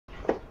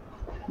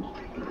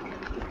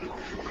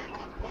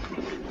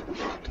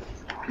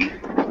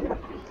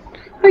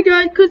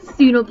Hi guys,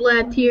 Casino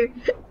Blast here.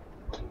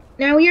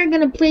 Now we are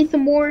gonna play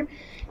some more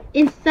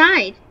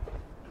inside.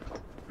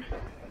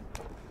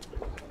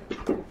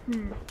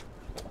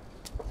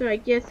 So I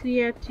guess we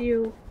have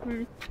to.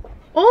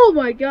 Oh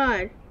my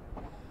god!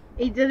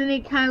 Hey, doesn't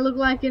it kind of look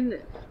like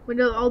when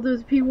all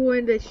those people were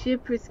in the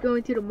ship was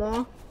going to the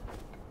mall?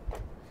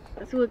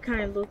 That's what it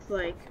kind of looks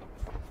like.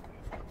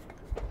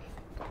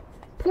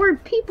 Poor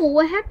people,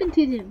 what happened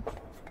to them?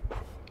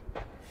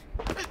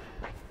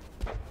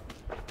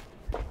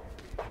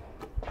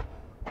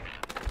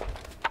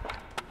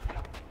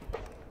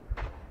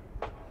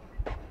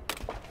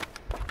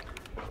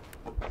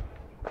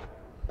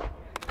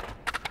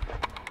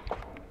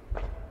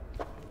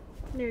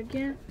 There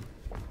again.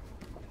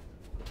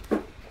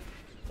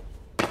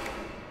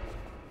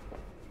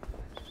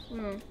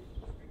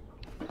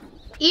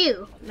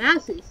 Ew,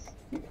 mouses.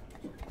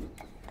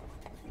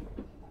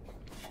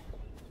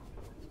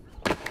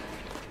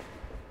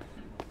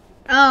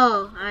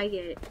 Oh, I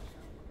get it.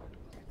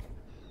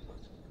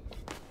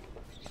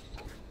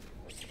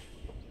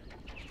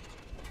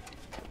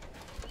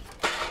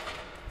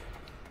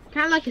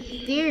 Kind of like a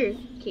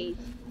staircase. You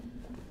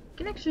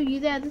can actually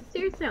use that as a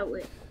stairs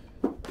outlet.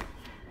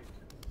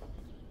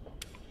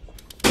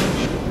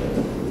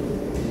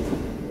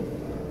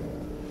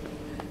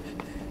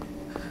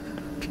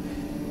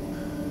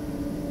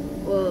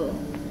 Whoa.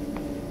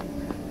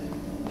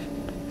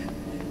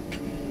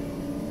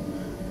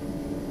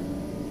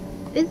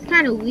 It's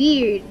kind of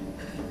weird.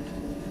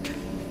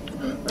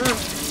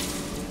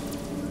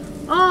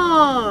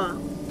 Oh,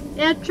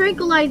 they have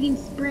tranquilizing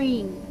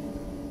spring.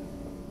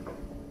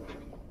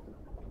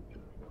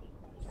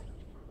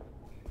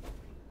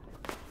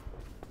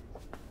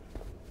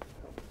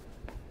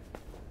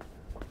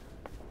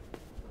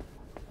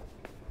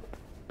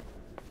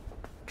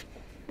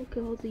 Look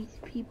at all these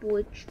people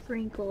with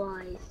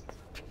tranquilized.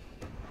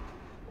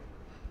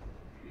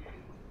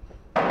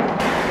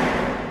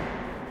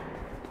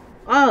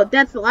 Oh,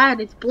 that's loud.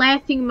 It's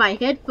blasting my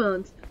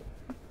headphones.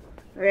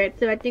 Alright,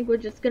 so I think we're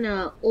just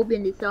gonna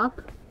open this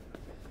up.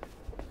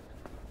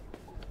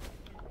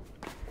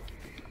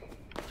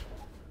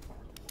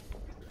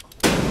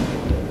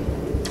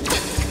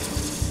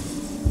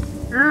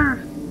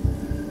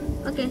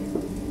 Okay.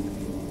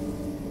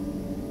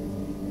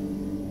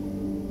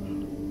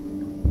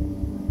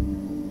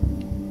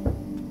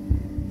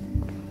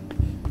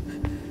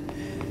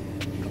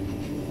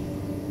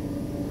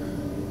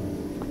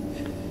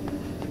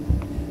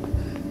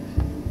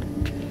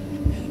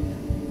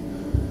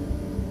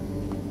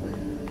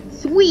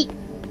 Sweet.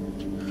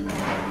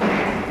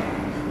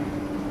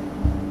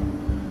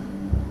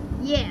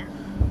 Yeah.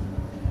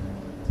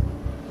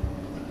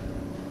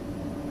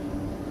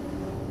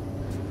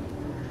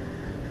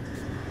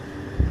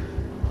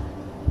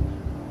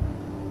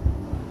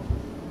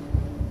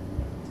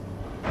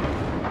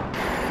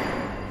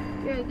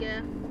 There we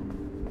go.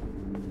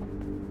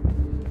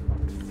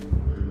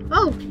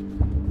 Oh.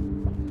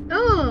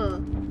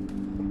 Oh.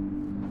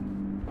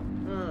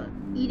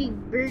 Eating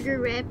burger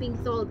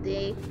wrappings all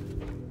day.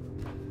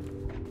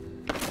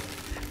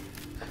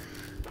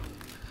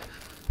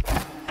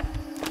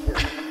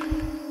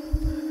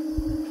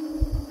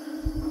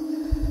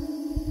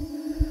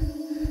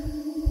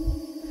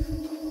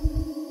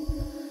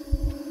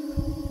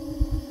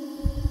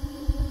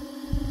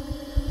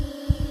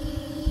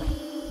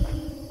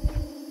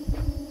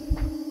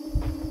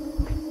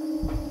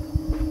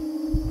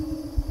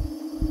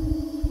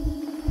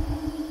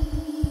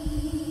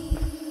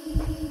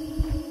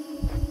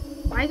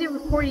 Why is it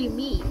recording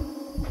me?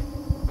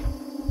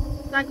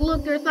 Like,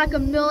 look, there's like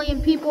 1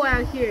 million people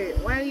out here.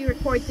 Why don't you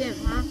record them,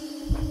 huh?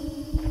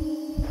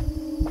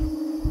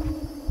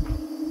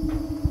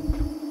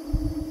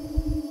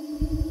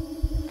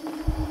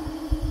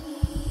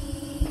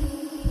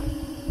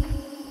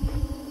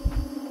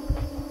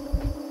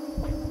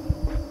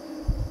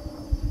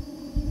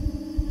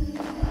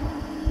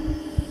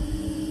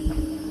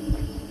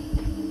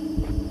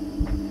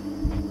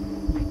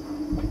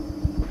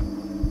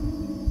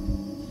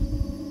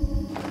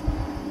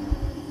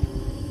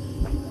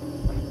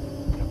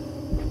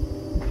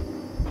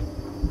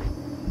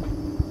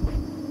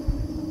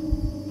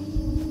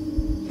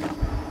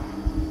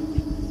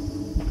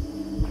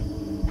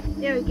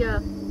 There we go.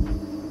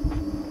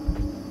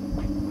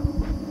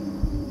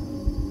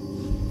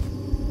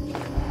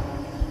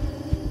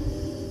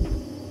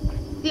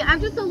 See, I'm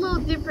just a little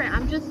different.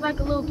 I'm just like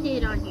a little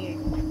kid on here.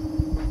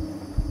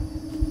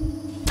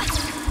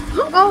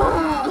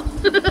 Oh!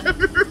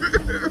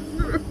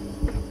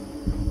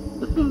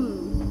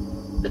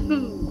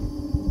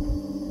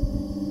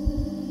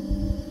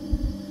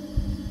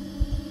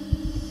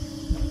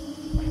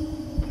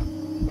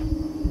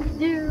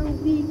 There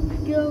we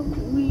go,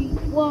 we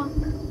walk.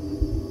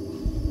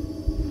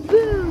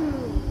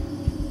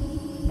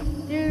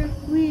 There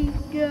we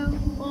go,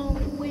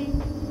 always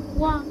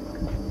walk.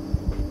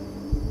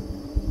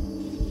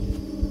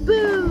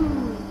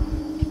 Boom!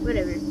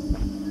 Whatever.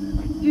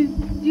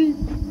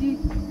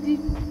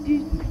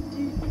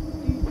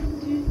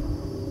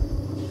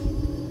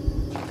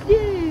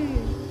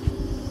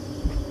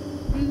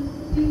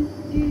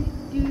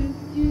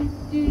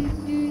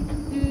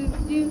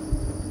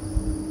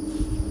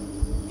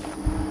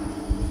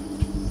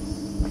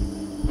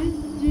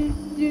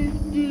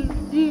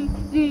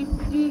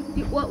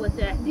 What's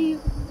that? Do you?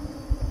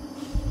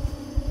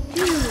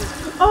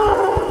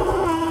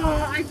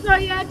 Oh! I saw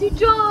you had to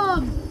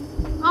jump!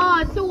 Oh,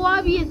 it's so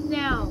obvious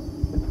now.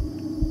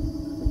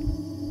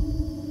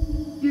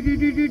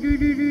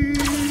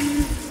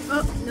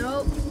 Oh,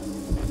 no.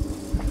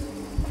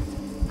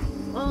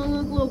 Oh,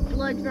 look, little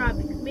blood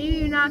dropping. Maybe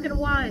you're not gonna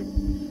want to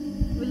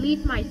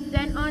release my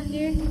scent on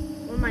there,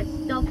 or my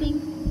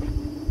stuffing,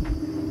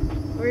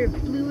 or your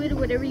fluid, or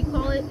whatever you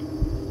call it.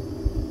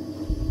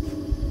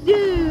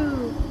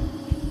 Dude!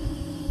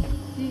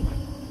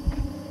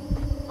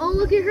 Oh,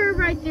 look at her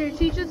right there.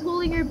 She's just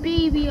holding her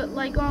baby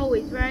like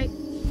always, right?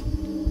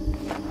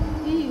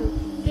 Dude.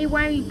 Hey,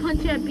 why don't you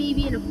punch that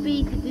baby in the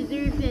face? It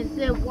deserves it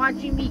instead of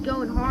watching me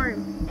go and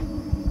harm.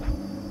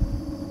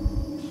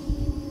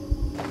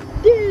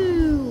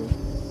 Dude!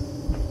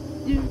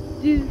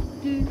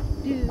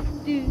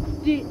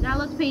 Dude. Now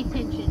let's pay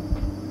attention.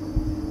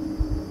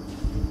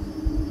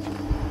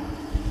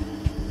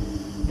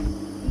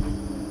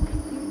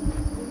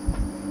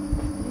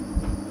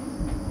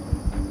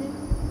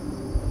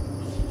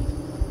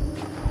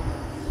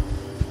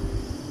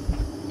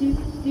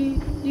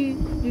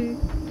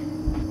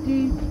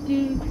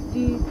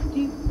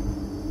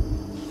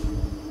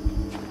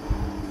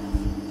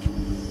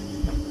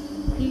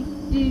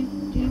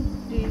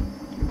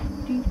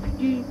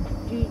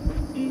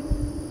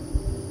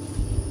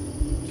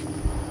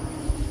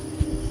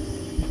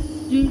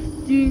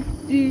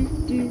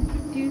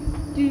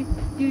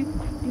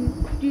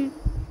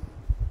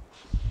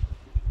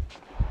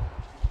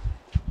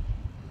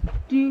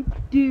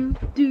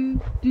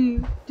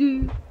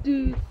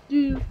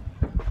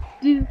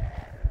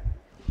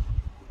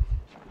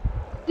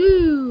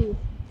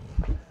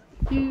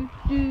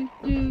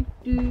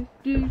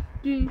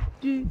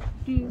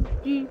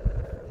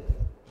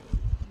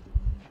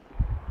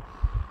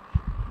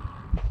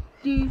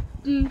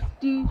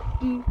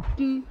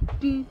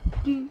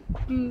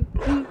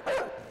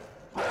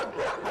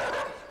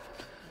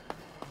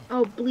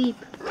 Oh, bleep.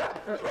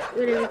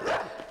 Whatever.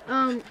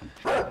 Oh!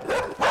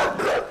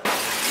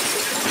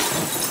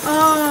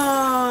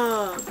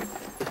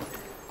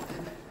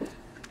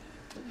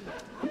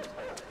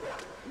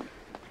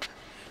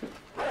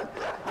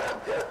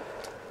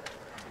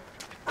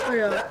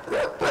 Whatever.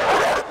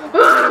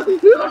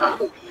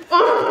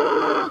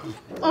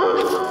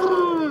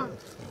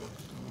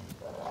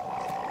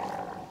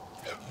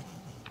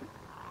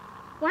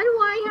 Why do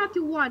I have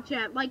to watch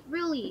that? Like,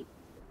 really?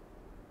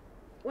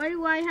 Why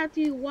do I have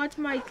to watch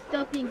my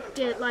stuffing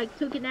get, like,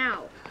 taken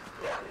out?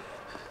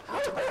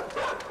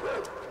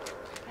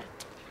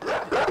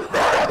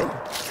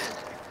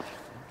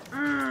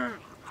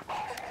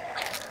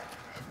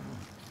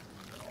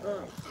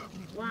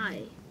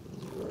 Why?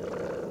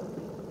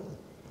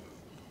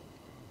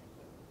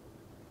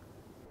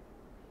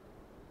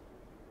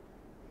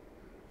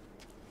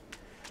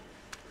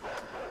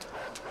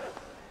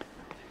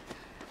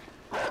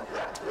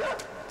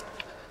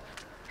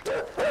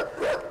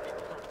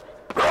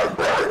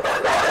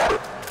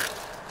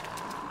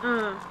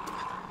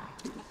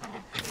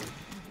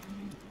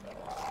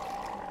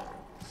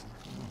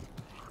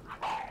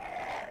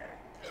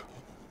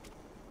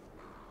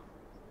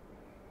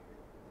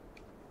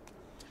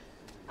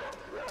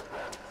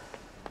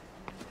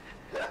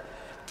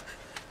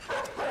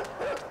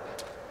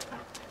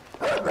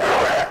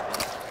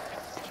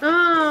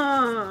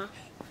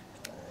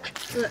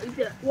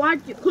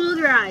 Watch it. Close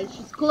your eyes.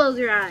 Just close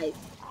your eyes.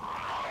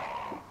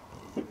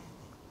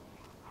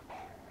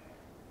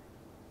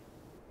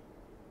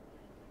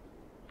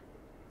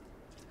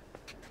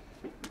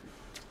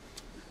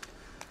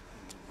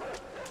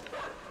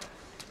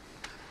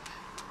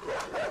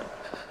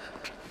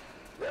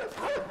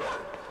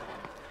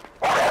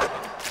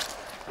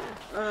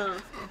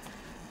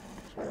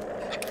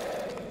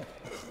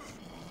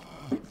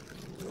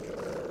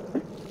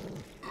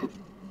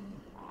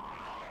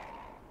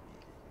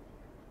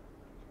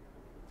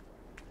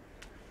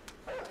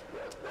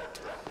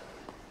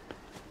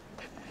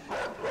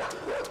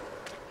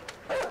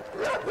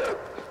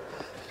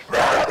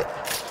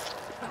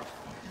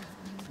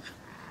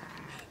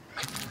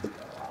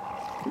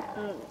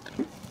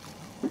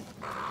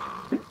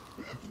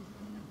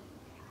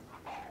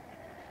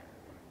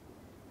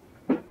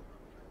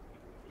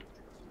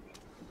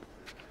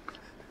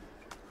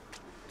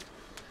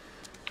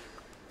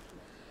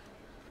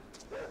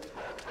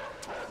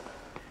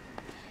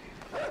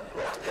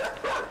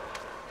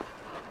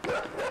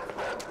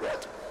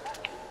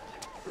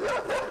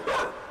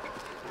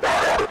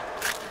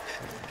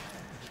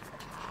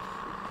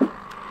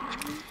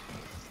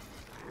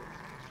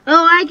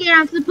 Oh, I get it.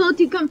 I'm supposed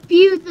to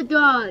confuse the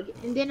dog,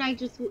 and then I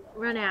just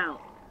run out.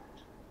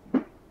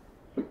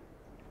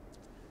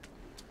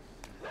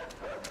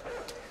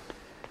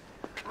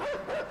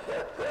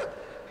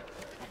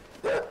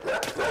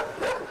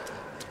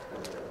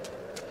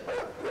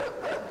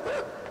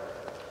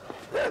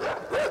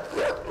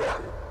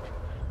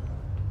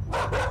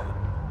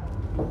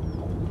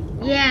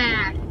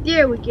 Yeah,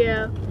 there we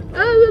go.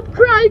 Oh, I'm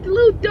crying. The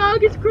little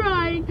dog is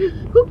crying.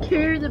 Who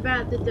cares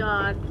about the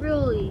dog,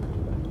 really?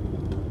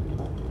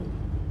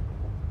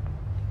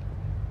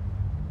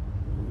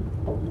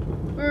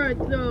 Alright,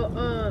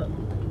 so,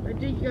 I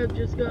think I'm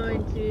just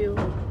going to,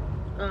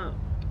 I'm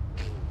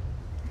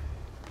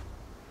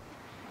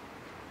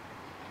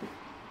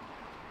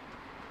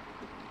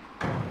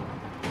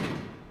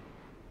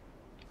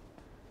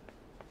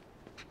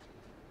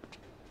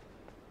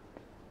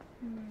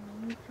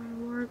trying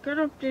to work it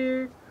up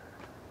there.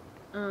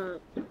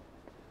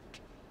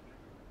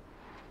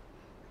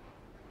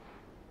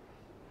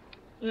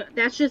 Yeah,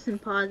 that's just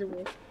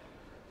impossible.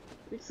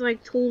 It's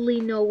like totally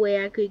no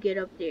way I could get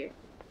up there.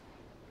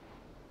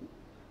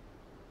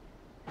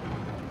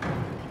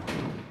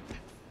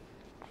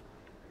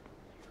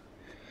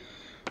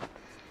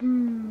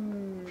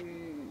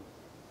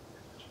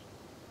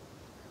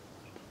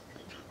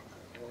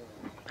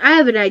 I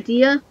have an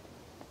idea.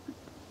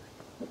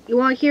 You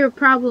want to hear a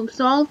problem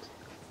solved?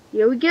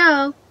 Here we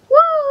go. Woo!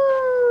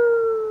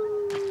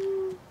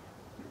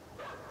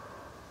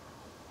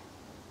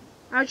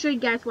 I'll show you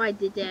guys why I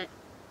did that.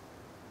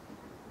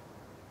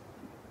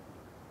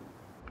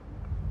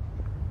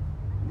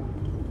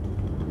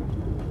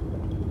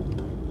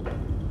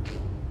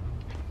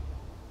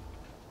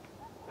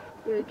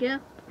 Here we go.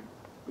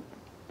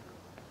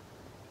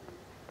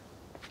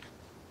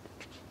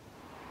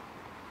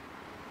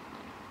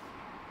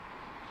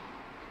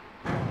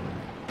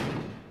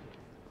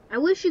 I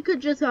wish you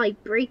could just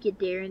like break it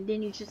there and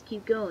then you just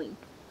keep going.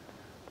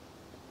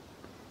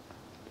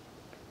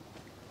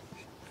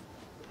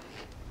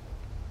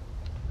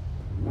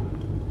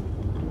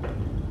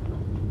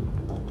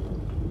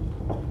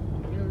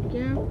 There we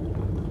go.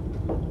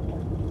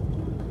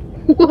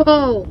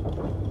 Whoa!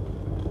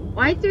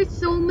 Why is there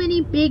so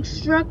many big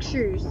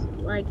structures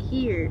like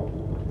here?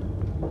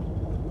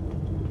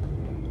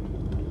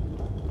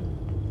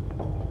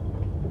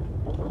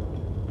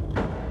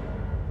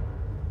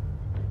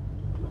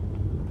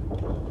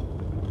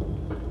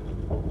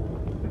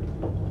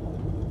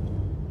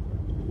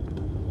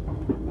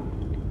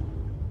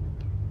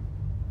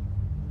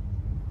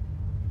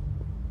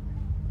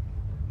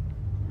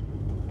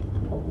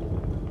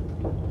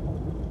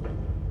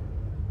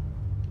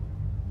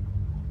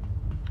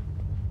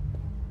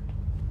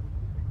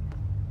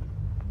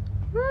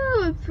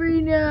 Oh, I'm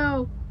free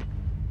now.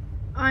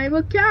 I'm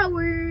a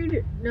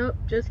coward. Nope,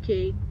 just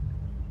kidding.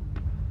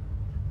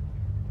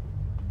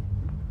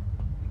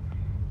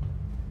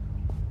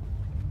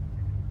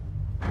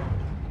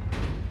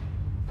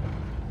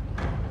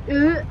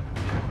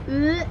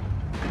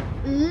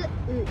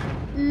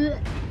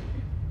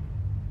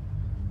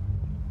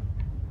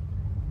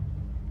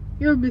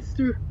 Yeah,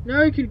 mister.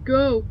 Now I can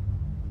go.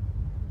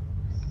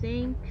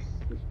 Thanks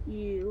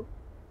you.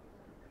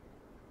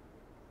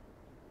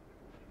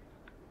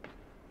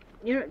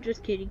 You know,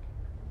 just kidding.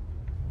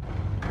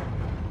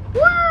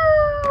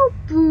 Woo!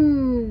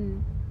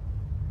 Boom!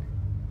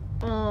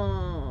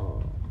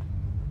 Oh.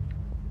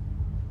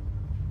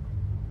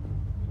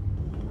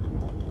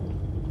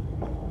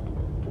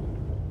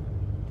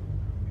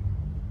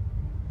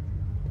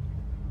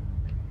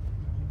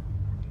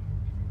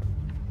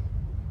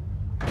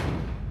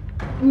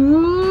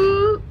 Ooh.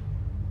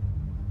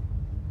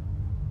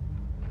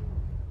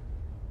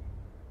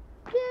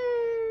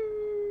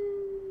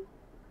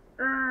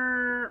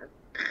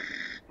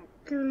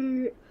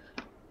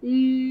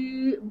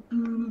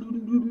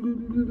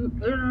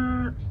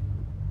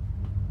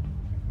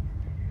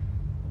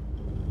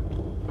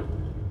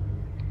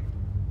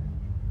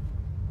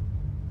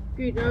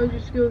 Okay, now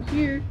just go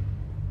here.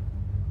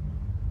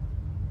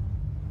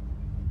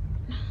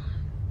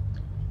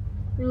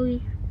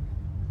 Really?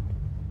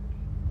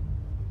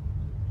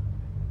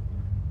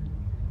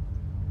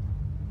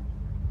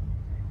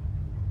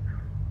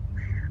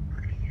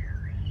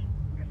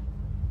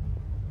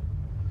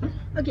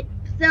 Okay,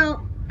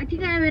 so I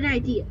think I have an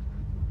idea.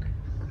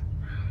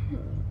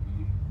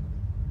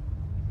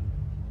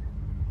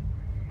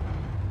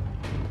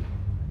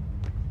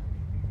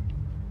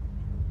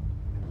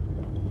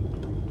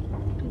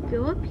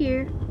 Go up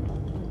here.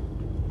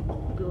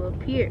 Go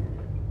up here.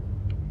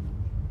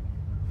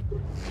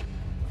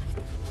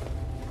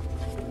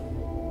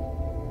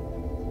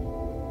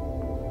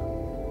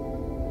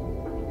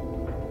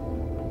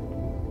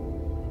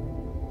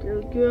 There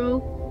we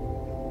go.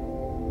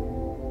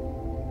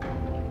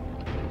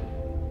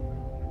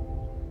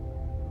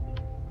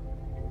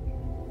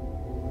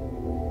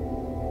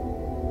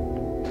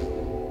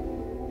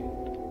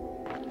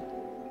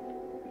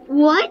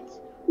 What?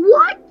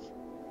 What?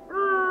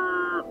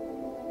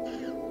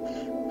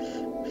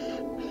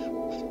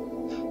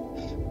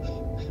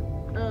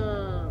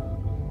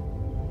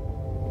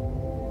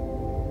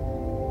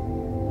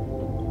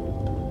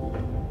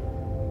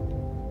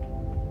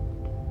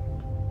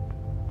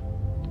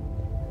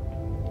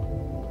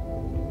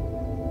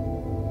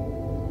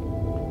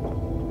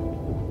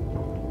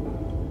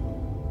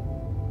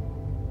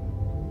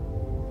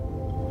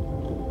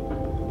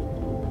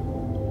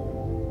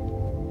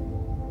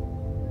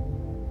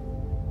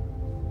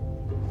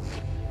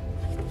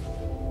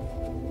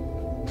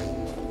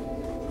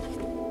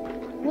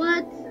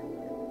 What?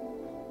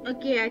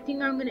 Okay, I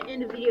think I'm gonna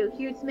end the video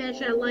here. Smash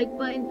that like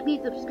button.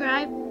 Please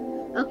subscribe.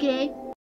 Okay.